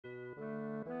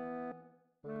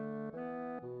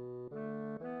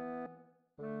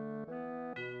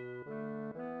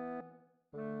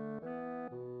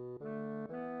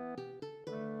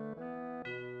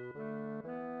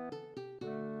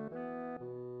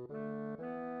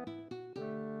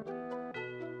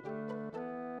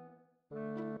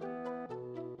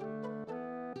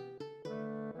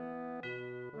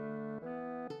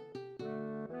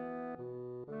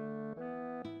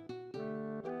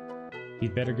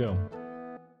You'd better go.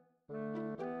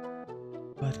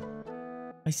 But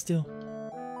I still...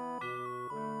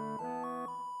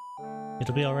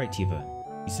 It'll be alright, Tifa.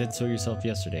 You said so yourself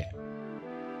yesterday.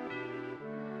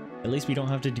 At least we don't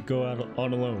have to go out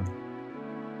on alone.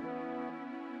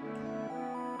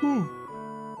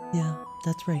 Yeah,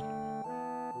 that's right.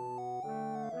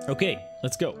 Okay,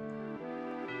 let's go.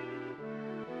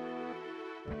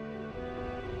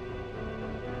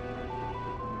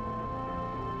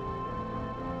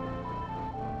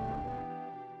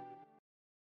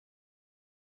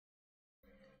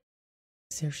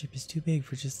 This airship is too big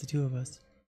for just the two of us.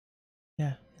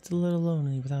 Yeah, it's a little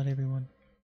lonely without everyone.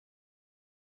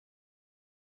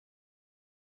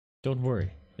 Don't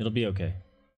worry, it'll be okay.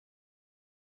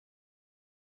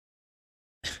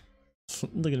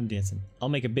 Look at him dancing. I'll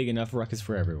make a big enough ruckus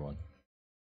for everyone.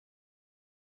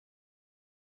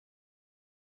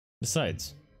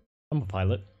 Besides, I'm a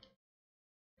pilot.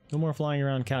 No more flying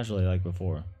around casually like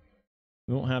before.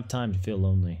 We won't have time to feel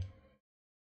lonely.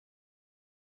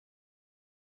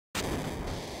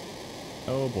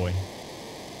 Oh boy.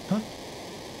 Huh?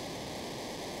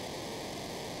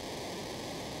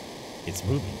 It's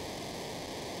moving.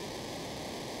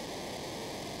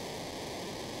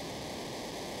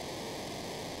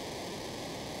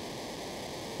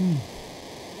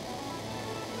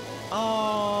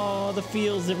 Oh, the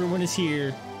feels, everyone is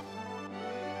here.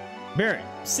 Barrett,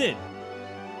 Sid.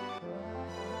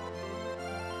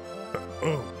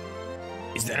 Oh,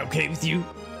 is that okay with you?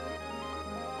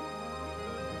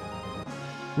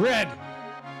 Red!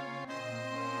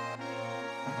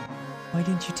 Why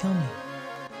didn't you tell me?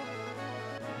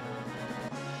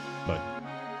 But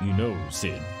you know,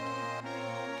 Sid.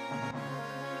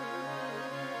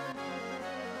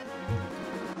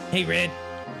 Hey, Red.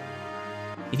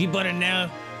 If you butt in now,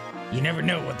 you never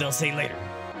know what they'll say later.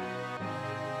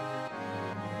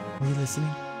 Were you listening?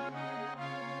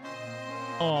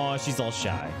 Oh, she's all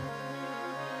shy.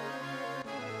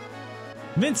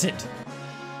 Vincent!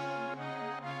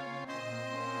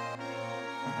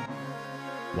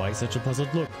 Why such a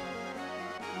puzzled look?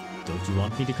 Don't you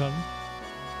want me to come?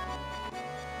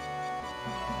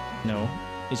 No,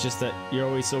 it's just that you're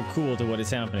always so cool to what is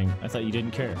happening. I thought you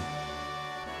didn't care.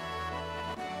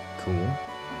 Cool?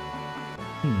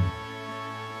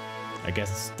 I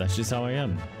guess that's just how I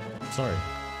am. Sorry.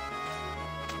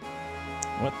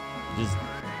 What? Just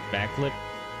backflip?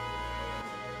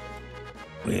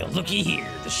 Well, looky here.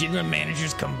 The Shinra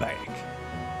manager's come back.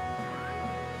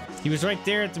 He was right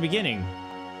there at the beginning.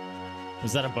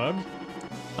 Was that a bug?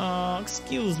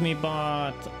 Excuse me,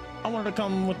 but I wanted to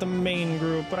come with the main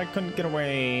group, but I couldn't get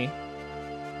away.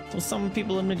 So some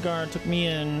people in Midgard took me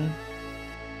in.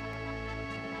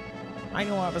 I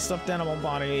know I have a stuffed animal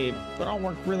body, but I'll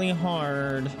work really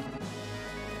hard.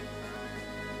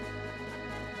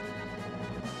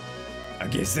 I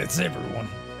guess that's everyone.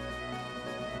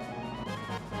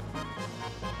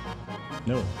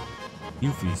 No,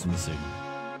 Yuffie's missing.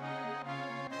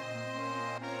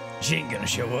 She ain't gonna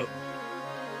show up.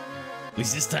 At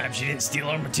least this time she didn't steal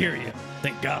our materia.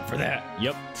 Thank God for that.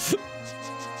 Yep.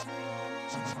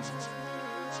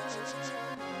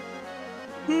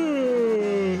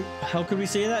 How could we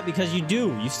say that? Because you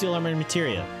do. You steal our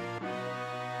materia.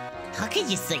 How can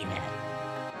you say that?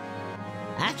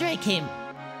 After I came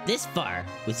this far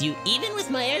with you, even with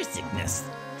my air sickness,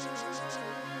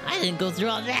 I didn't go through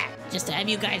all that just to have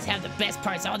you guys have the best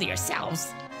parts all to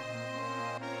yourselves.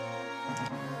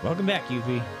 Welcome back,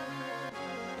 Yuffie.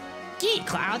 Gee,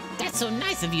 Cloud, that's so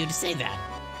nice of you to say that.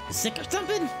 You sick or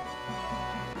something?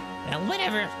 Well,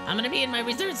 whatever. I'm gonna be in my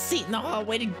reserved seat in the hall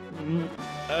waiting.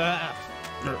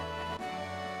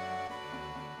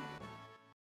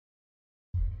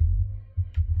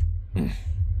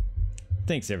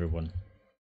 Thanks, everyone.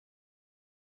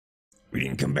 We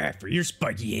didn't come back for your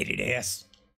spiky-headed ass.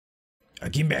 I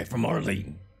came back from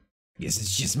Arlene. Guess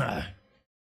it's just my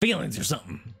feelings or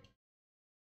something.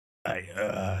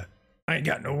 I ain't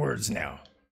got no words now.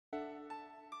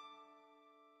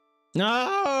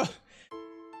 No!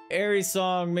 Aries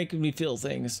song making me feel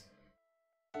things.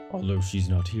 Although she's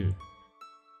not here,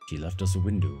 she left us a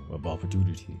window of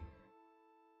opportunity.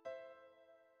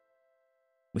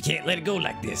 We can't let it go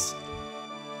like this.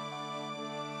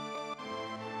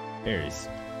 Aries.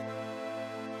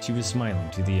 She was smiling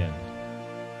to the end.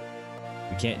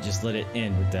 We can't just let it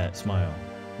end with that smile.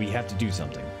 We have to do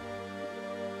something.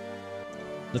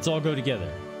 Let's all go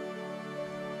together.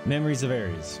 Memories of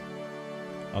Aries.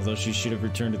 Although she should have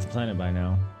returned to the planet by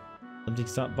now, something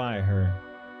stopped by her,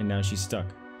 and now she's stuck.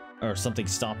 Or something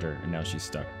stopped her, and now she's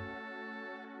stuck.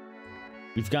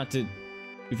 We've got to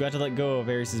let go of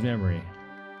Aries' memory.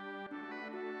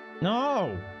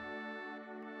 No!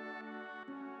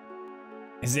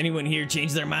 Has anyone here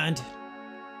changed their mind?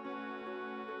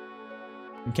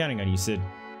 I'm counting on you, Sid.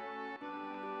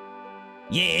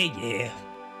 Yeah.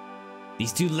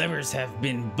 These two levers have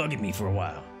been bugging me for a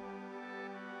while.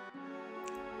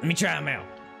 Let me try them out.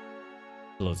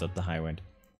 Blows up the high wind.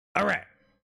 All right.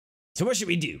 So what should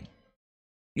we do?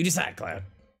 You decide, Cloud.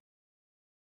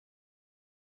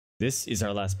 This is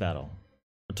our last battle.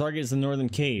 Our target is the northern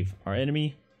cave. Our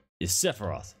enemy is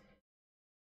Sephiroth.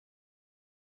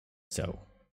 So,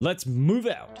 let's move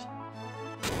out.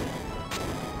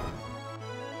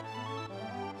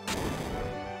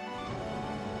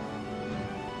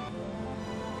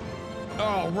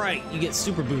 Oh, right, you get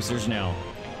super boosters now.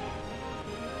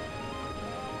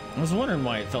 I was wondering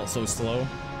why it felt so slow.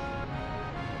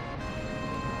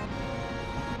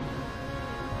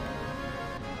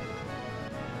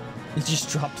 It just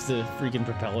drops the freaking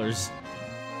propellers.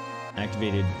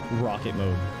 Activated rocket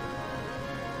mode.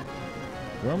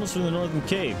 We're almost from the northern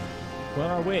cave. We're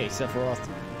on our way, Sephiroth.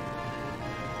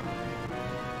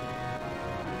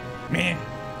 Man,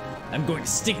 I'm going to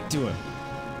stick it to him.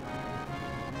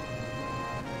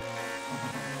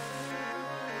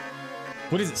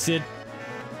 What is it, Sid?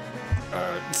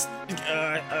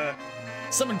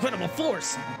 Some incredible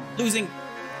force. Losing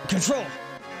control.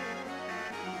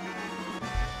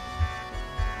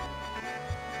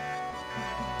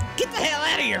 Get the hell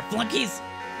out of here, flunkies!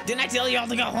 Didn't I tell you all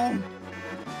to go home?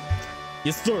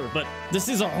 Yes, sir, but this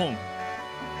is our home.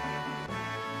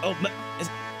 Oh, but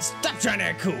stop trying to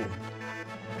act cool.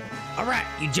 All right,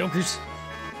 you jokers.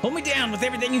 Hold me down with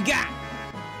everything you got.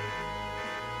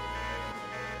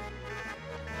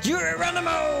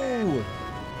 Geronimo!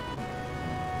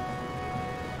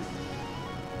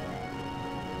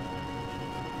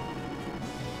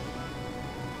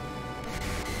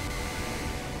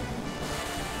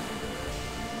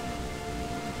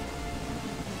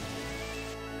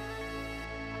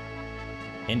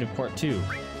 End of part 2.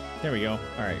 There we go.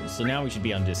 Alright, so now we should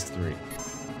be on disc 3.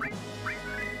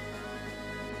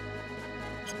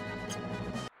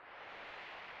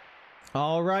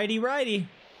 Alrighty, righty.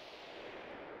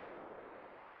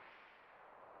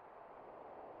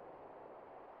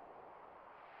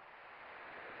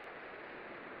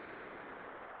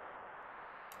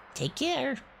 Take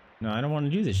care. No, I don't want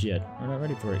to do this yet. We're not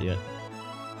ready for it yet.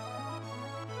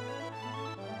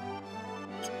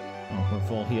 Oh, we're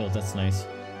full healed. That's nice.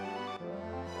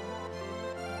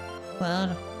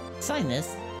 Well, sign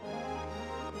this.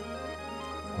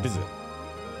 What is it?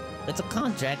 It's a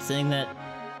contract saying that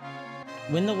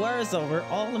when the war is over,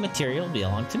 all the material will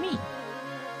belong to me.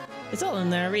 It's all in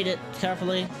there. Read it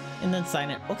carefully and then sign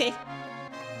it. Okay.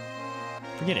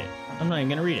 Forget it. I'm not even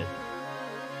gonna read it.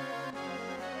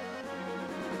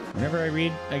 Whenever I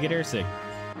read, I get airsick.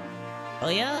 Oh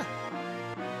yeah?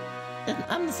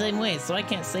 I'm the same way, so I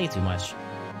can't say too much.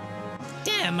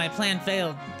 Damn, my plan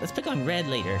failed. Let's pick on Red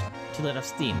later to let off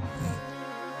steam.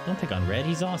 Don't pick on Red.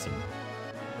 He's awesome.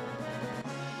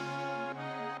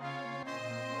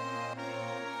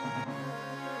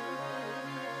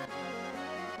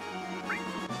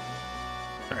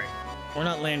 Alright. We're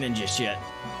not landing just yet.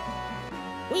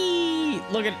 Whee!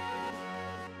 Look at...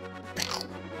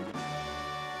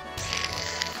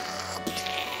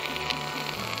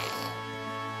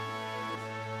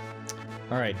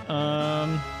 Alright,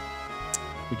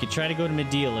 we could try to go to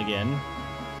Mideel again.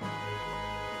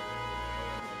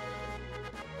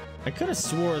 I could have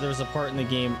swore there was a part in the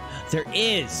game... There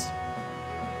is!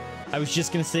 I was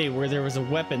just gonna say where there was a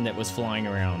weapon that was flying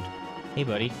around. Hey,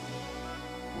 buddy.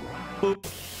 Boop.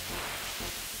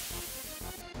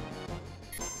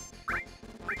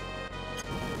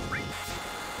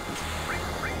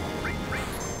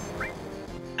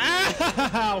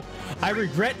 Ow! I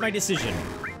regret my decision.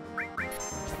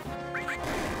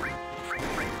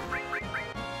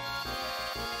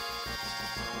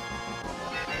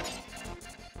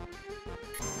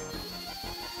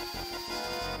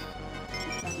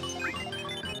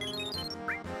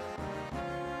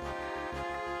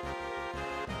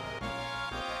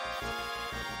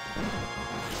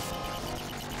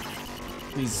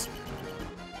 Please.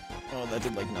 Oh, that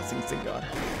did like nothing, thank God.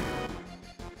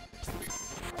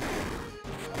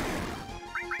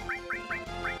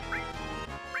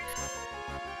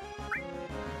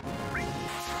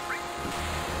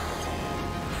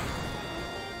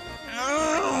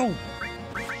 Ow!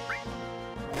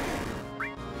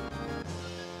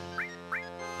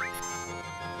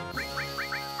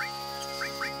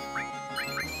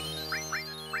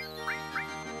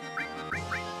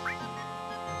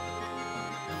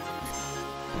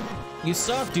 You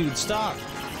suck, dude. Stop.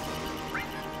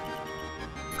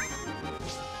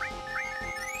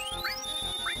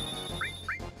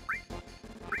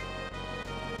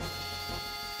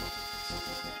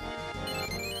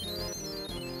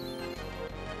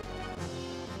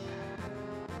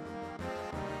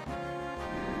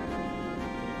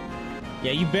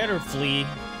 Yeah, you better flee.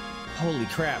 Holy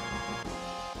crap.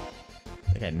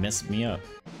 That guy messed me up.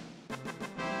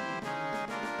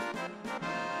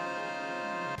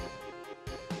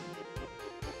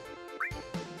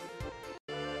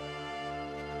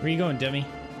 Where you going, Demi?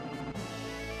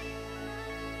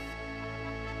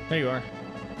 There you are.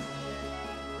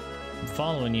 I'm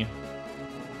following you.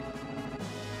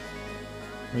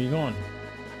 Where you going?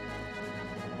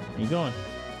 Where you going?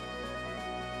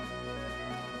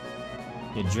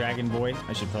 You dragon boy?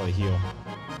 I should probably heal.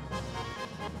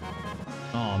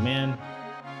 Oh man.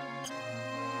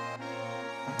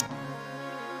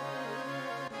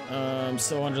 I'm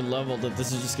so under leveled that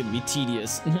this is just gonna be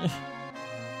tedious.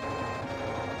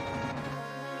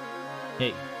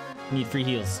 Hey, need free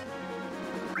heals.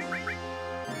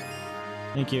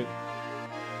 Thank you.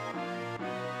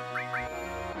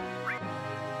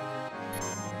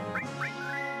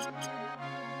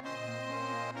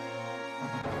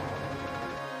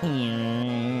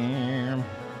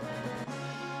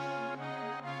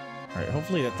 Alright,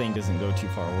 hopefully that thing doesn't go too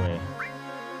far away.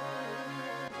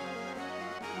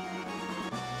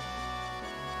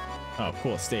 Oh,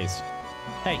 cool, it stays.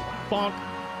 Hey, bonk!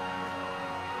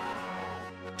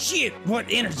 Shit, what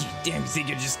energy? Damn, you think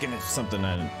you're just gonna... Something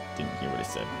I didn't hear what I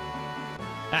said.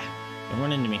 Ah, don't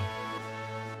run into me.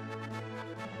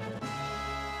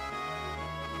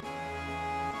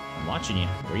 I'm watching you.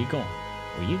 Where you going?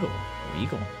 Where you going? Where you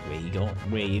going? Where you going?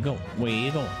 Where you going? Where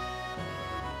you going?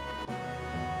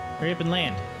 Hurry up and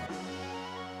land.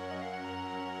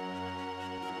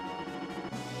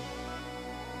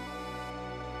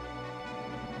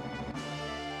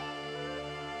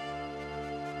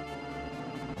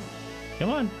 Come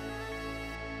on.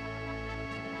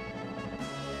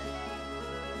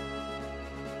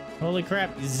 Holy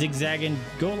crap, he's zigzagging.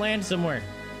 Go land somewhere.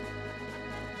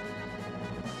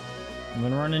 I'm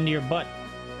gonna run into your butt.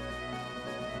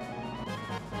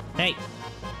 Hey.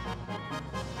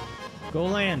 Go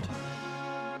land.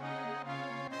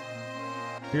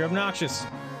 You're obnoxious.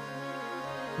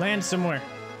 Land somewhere.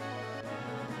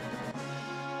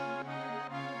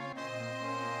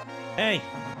 Hey.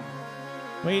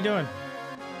 What are you doing?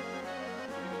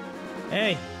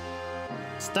 Hey.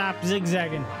 Stop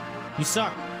zigzagging. You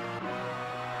suck.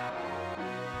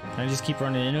 Can I just keep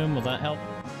running into him? Will that help?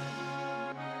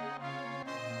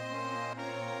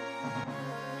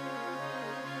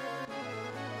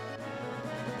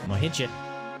 I'm gonna hit you.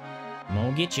 I'm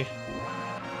gonna get you.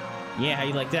 Yeah, how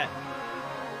you like that?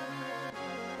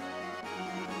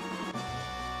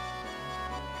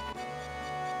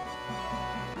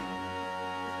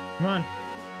 Come on.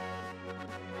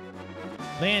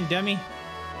 Land, dummy.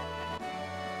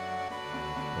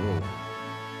 Whoa.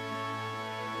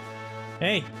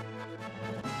 Hey.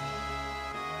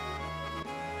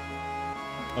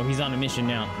 Oh, he's on a mission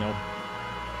now. Nope.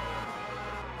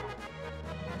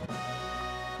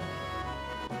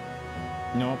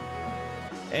 Nope.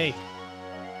 Hey.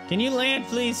 Can you land,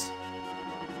 please?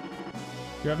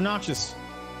 You're obnoxious.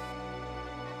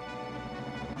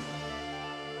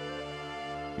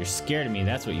 You're scared of me,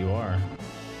 that's what you are.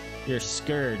 You're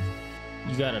scared.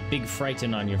 You got a big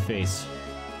frighten on your face.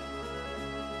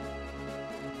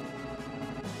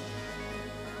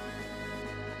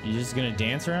 You just gonna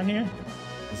dance around here?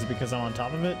 Is it because I'm on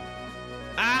top of it?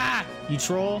 Ah! You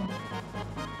troll!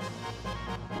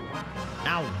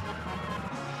 Ow!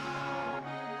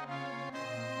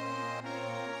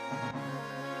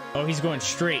 Oh, he's going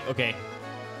straight. Okay.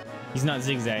 He's not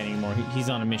zigzagging anymore. He's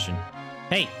on a mission.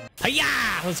 Hey! Hi-ya!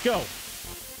 Let's go!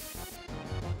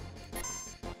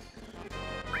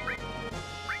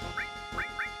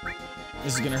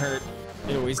 This is gonna hurt.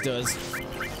 It always does.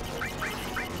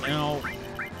 Ow.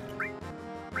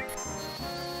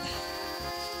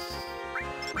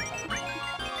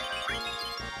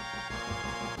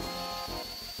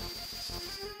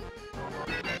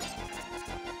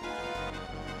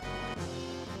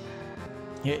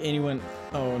 Yeah, anyone?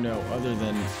 Oh no, other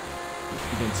than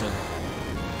Vincent.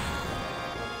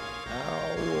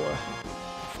 Ow.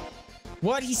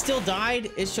 What? He still died?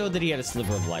 It showed that he had a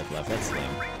sliver of life left. That's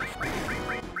lame.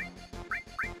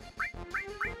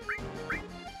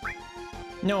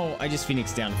 No, I just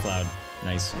Phoenix down Cloud.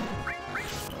 Nice.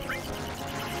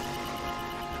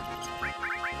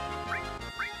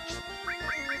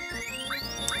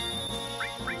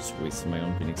 Just wasted my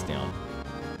own Phoenix down.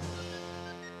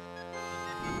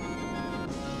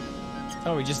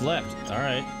 Oh, he just left.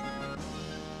 Alright.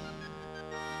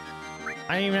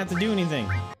 I didn't even have to do anything.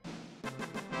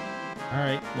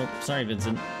 Alright, well, sorry,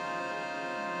 Vincent.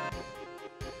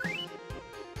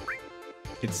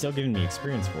 It's still giving me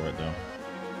experience for it, though.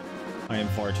 I am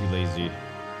far too lazy.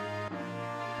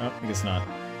 Oh, I guess not.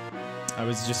 I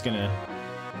was just gonna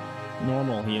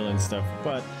normal heal and stuff,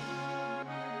 but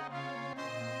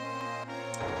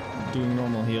doing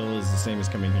normal heal is the same as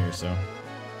coming here, so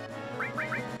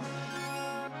we're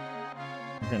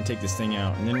gonna take this thing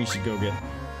out, and then we should go get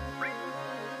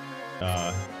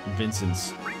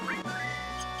Vincent's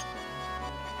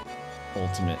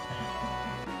ultimate.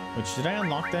 Which, did I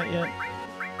unlock that yet?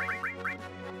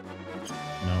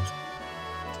 No.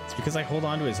 It's because I hold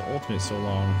on to his ultimate so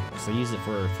long, because I use it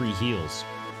for free heals.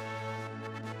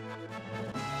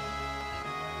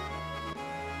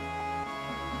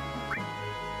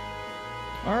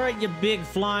 Alright, you big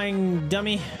flying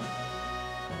dummy.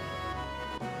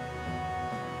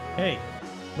 Hey,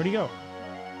 where'd he go?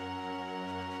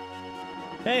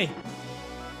 Hey!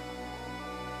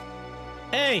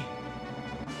 Hey!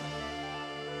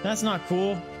 That's not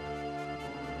cool.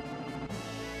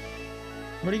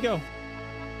 Where'd he go?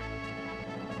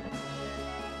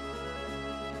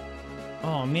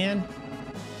 Oh, man.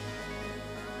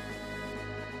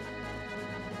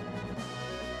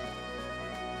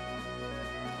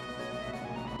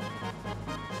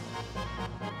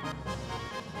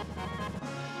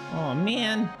 Oh,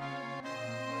 man.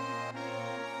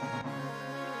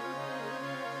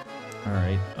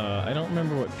 Alright, I don't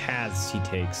remember what paths he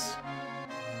takes.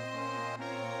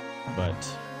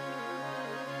 But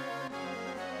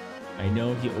I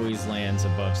know he always lands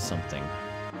above something.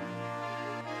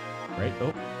 Right?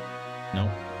 Oh,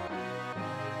 no.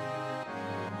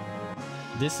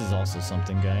 This is also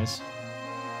something, guys.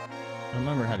 I don't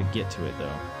remember how to get to it,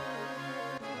 though.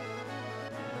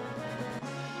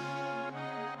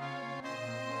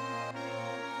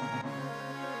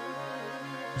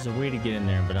 There's a way to get in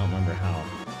there, but I don't remember how.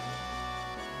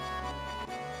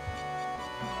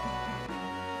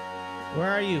 Where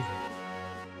are you?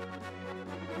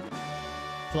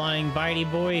 Flying bitey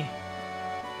boy.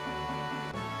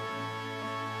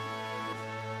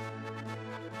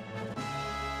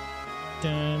 I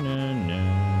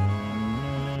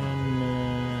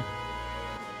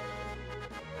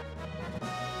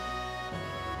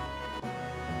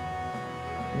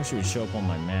wish it would show up on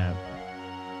my map.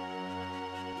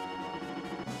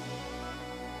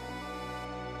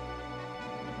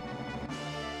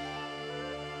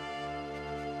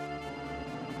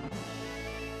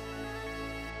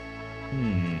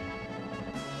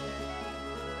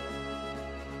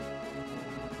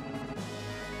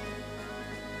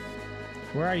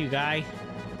 Where are you, guy?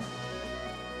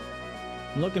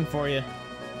 I'm looking for you.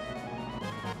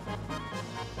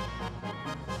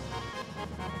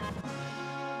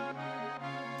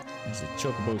 There's a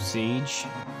chocobo sage.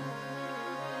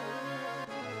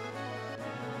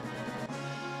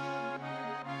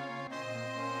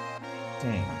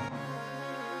 Dang.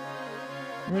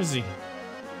 Where is he?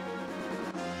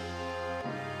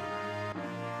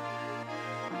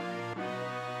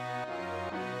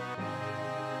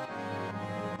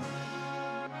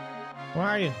 Where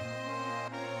are you?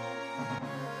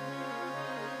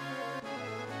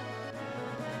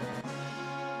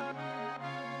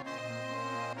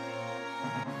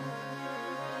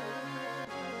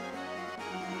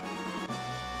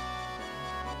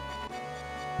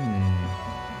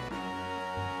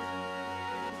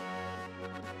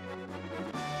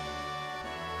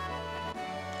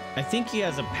 I think he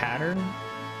has a pattern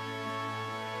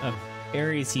of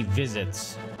areas he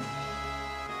visits,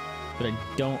 but I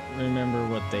don't remember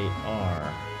what they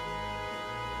are,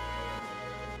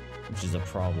 which is a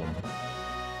problem.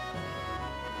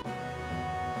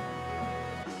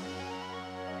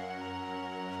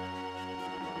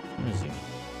 Where is he?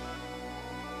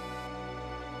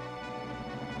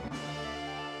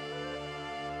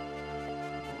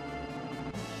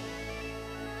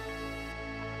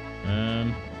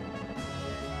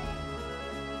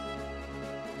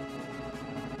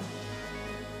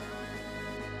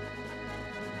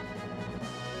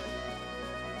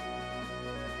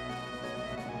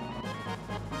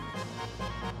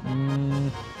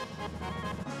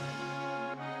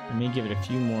 Let me give it a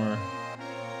few more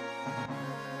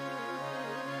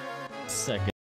seconds.